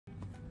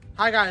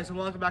Hi guys, and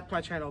welcome back to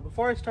my channel.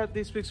 Before I start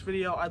this week's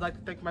video, I'd like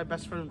to thank my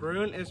best friend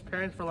Varun and his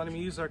parents for letting me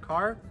use their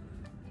car.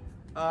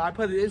 I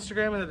put the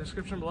Instagram in the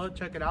description below,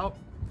 check it out.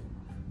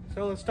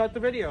 So let's start the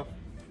video.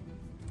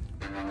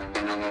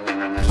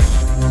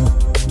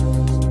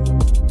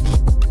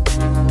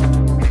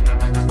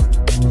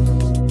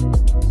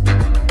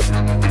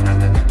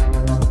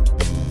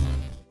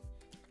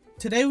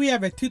 Today we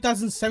have a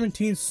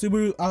 2017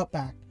 Subaru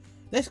Outback.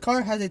 This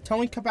car has a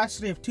towing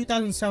capacity of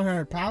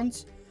 2,700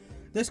 pounds.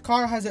 This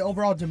car has an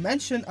overall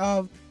dimension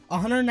of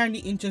 190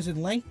 inches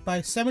in length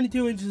by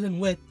 72 inches in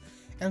width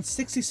and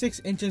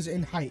 66 inches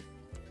in height.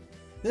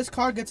 This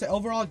car gets an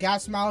overall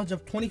gas mileage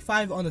of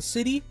 25 on the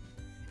city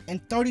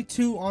and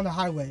 32 on the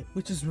highway,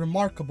 which is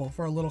remarkable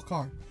for a little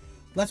car.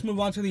 Let's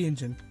move on to the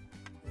engine.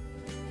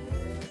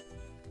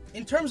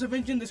 In terms of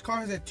engine, this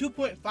car has a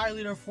 2.5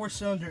 liter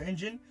 4-cylinder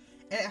engine,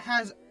 and it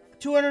has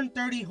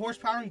 230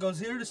 horsepower and goes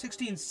 0 to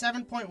 60 in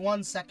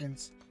 7.1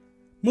 seconds.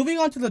 Moving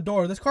on to the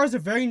door, this car is a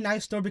very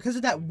nice door. Because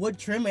of that wood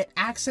trim, it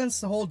accents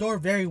the whole door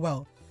very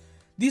well.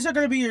 These are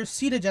going to be your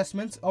seat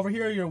adjustments. Over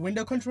here are your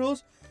window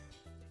controls.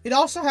 It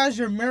also has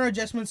your mirror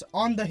adjustments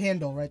on the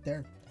handle right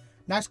there.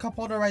 Nice cup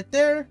holder right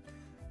there.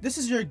 This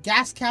is your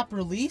gas cap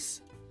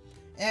release.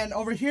 And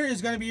over here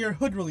is going to be your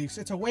hood release.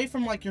 It's away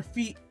from like your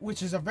feet,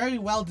 which is a very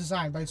well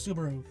designed by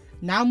Subaru.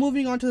 Now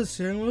moving on to the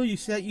steering wheel, you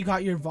see that you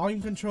got your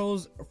volume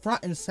controls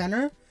front and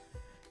center.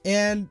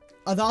 And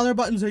the other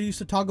buttons are used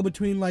to toggle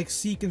between like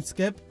seek and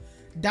skip.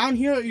 Down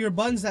here are your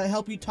buttons that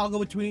help you toggle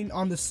between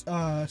on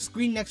the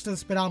screen next to the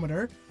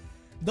speedometer.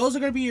 Those are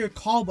going to be your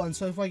call buttons.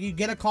 So if like you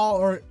get a call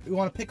or you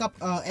want to pick up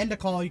end a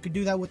call, you could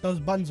do that with those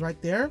buttons right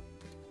there.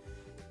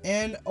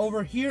 And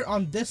over here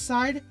on this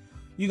side,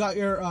 you got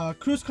your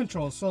cruise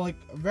controls. So like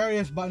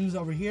various buttons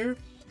over here.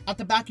 At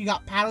the back, you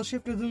got paddle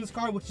shifters in this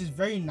car, which is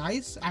very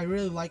nice. I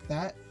really like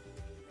that.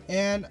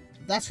 And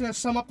that's going to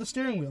sum up the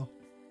steering wheel.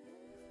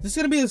 This is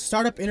going to be the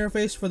startup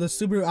interface for the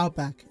Subaru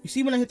Outback. You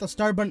see when I hit the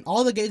start button,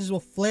 all the gauges will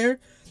flare.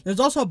 There's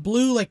also a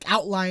blue like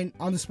outline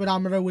on the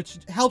speedometer, which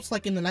helps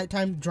like in the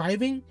nighttime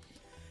driving.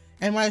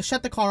 And when I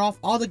shut the car off,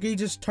 all the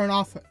gauges turn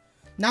off.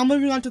 Now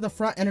moving on to the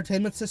front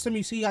entertainment system,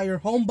 you see you got your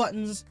home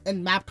buttons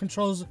and map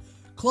controls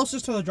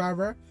closest to the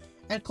driver.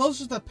 And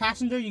closest to the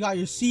passenger, you got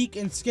your seek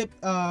and skip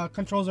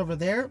controls over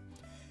there.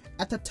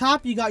 At the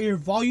top, you got your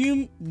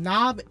volume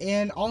knob,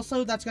 and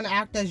also that's going to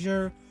act as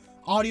your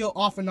audio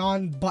off and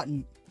on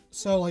button.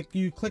 So like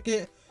you click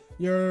it,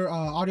 your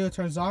audio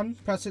turns on,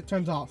 press it,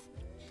 turns off.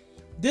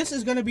 This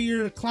is going to be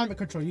your climate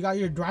control. You got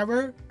your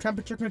driver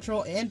temperature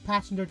control and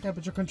passenger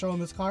temperature control in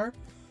this car.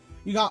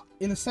 You got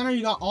in the center,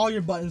 you got all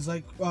your buttons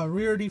like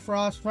rear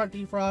defrost, front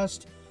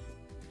defrost,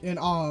 and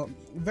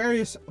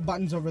various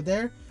buttons over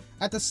there.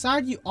 At the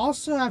side, you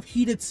also have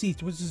heated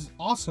seats, which is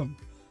awesome.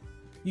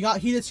 You got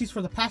heated seats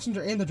for the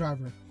passenger and the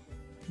driver.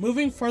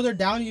 Moving further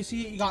down, you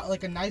see you got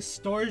like a nice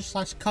storage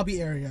 /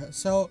 cubby area.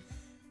 So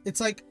it's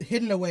like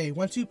hidden away.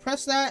 Once you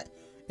press that,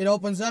 it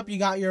opens up. You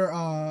got your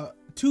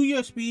 2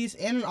 USBs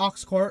and an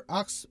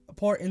aux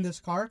port in this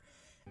car,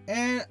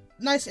 and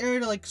nice area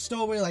to like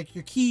stow away like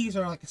your keys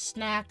or like a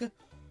snack.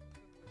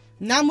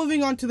 Now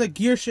moving on to the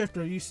gear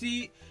shifter, you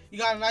see you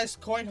got a nice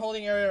coin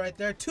holding area right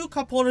there, 2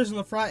 cup holders in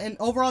the front, and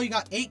overall you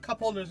got 8 cup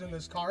holders in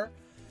this car.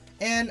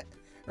 And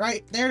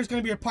right there is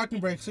going to be your parking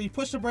brake. So you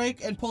push the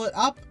brake and pull it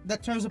up,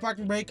 that turns the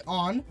parking brake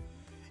on,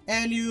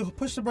 and you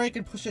push the brake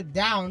and push it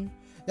down,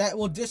 that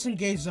will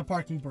disengage the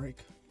parking brake.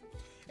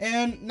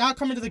 And now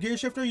coming to the gear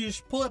shifter, you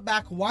just pull it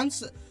back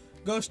once,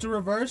 goes to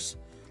reverse,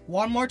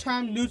 one more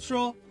time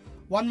neutral,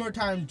 one more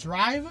time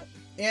drive,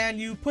 and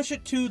you push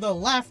it to the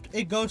left,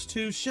 it goes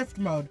to shift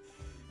mode.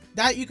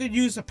 That you could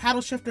use the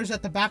paddle shifters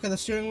at the back of the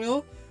steering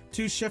wheel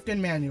to shift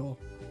in manual.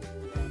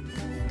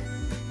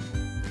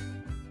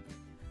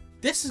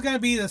 This is going to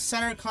be the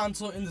center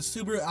console in the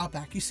Subaru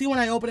Outback. You see when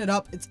I open it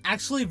up, it's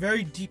actually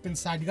very deep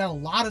inside. You got a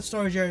lot of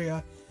storage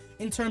area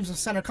in terms of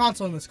center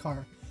console in this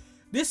car.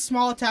 This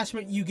small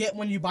attachment you get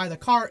when you buy the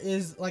car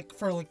is like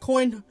for like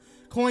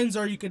coins,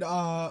 or you could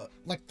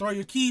like throw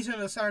your keys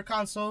into the center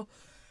console.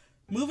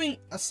 Moving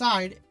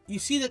aside, you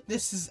see that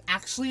this is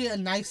actually a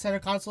nice center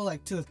console,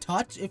 like to the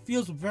touch. It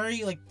feels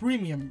very like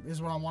premium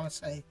is what I want to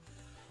say.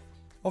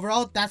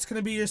 Overall, that's going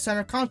to be your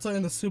center console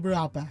in the Subaru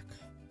Outback.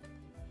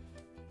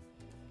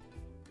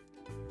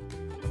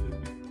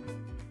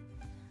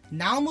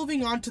 Now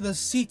moving on to the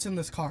seats in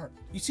this car.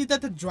 You see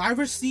that the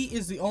driver's seat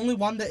is the only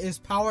one that is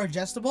power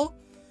adjustable.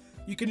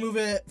 You can move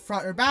it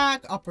front or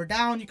back, up or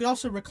down. You can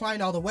also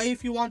recline all the way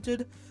if you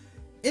wanted.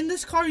 In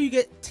this car, you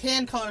get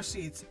tan color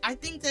seats. I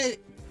think that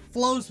it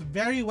flows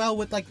very well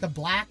with like the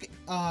black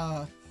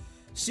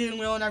steering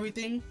wheel and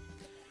everything.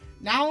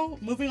 Now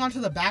moving on to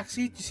the back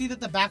seat, you see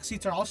that the back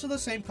seats are also the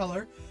same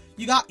color.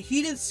 You got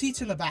heated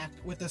seats in the back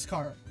with this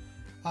car.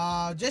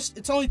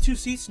 It's only 2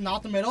 seats,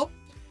 not the middle.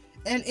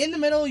 And in the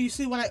middle, you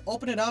see when I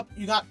open it up,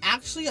 you got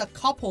actually a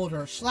cup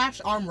holder /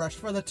 armrest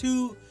for the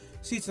 2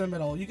 seats in the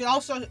middle. You can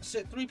also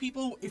sit 3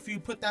 people if you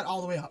put that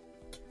all the way up.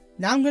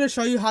 Now I'm going to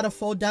show you how to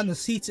fold down the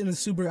seats in the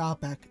Subaru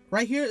Outback.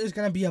 Right here is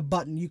going to be a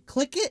button. You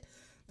click it,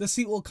 the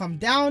seat will come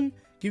down,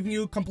 giving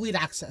you complete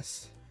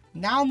access.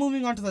 Now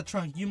moving on to the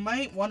trunk, you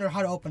might wonder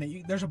how to open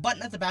it. There's a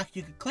button at the back.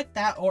 You can click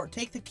that or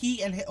take the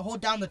key and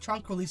hold down the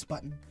trunk release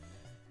button.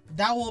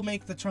 That will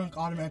make the trunk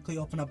automatically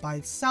open up by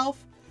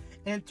itself.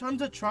 And in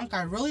terms of trunk,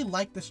 I really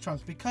like this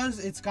trunk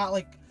because it's got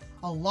like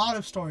a lot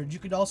of storage. You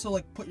could also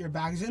like put your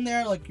bags in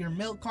there, like your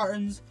milk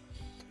cartons.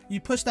 You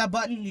push that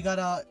button, you got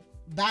a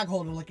bag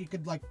holder, like you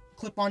could like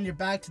clip on your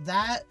bag to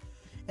that.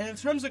 And in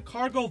terms of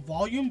cargo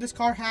volume, this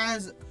car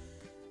has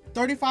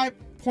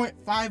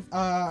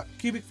 35.5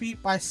 cubic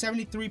feet by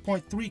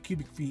 73.3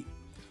 cubic feet.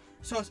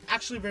 So it's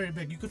actually very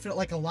big. You could fit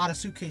like a lot of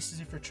suitcases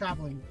if you're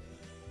traveling.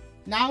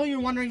 Now you're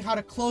wondering how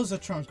to close the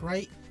trunk,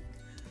 right?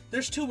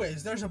 There's two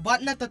ways. There's a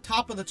button at the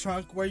top of the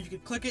trunk where you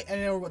could click it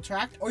and it will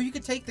retract, or you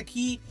could take the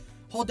key,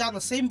 hold down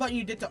the same button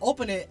you did to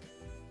open it,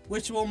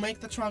 which will make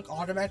the trunk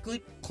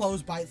automatically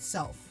close by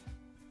itself.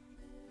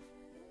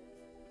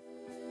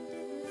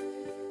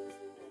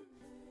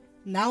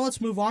 Now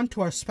let's move on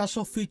to our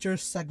special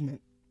features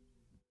segment.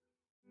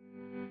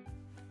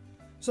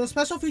 So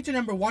special feature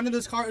number 1 in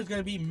this car is going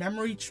to be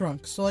memory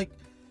trunk. So like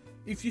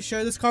if you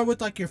share this car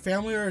with like your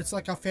family, or it's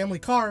like a family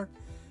car,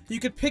 you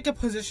could pick a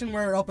position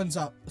where it opens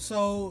up.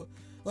 So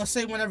let's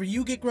say whenever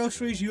you get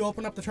groceries, you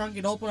open up the trunk,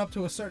 it'll open up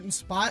to a certain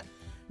spot,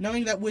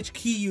 knowing that which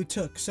key you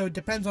took. So it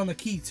depends on the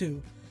key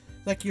too.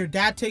 Like your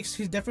dad takes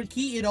his different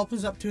key, it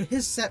opens up to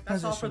his set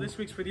position. That's all for this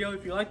week's video.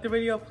 If you liked the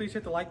video, please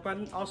hit the like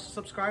button. Also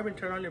subscribe and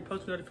turn on your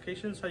post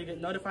notifications so you get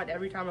notified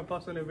every time I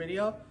post a new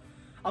video.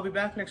 I'll be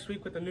back next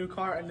week with a new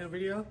car and new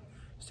video.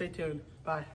 Stay tuned. Bye.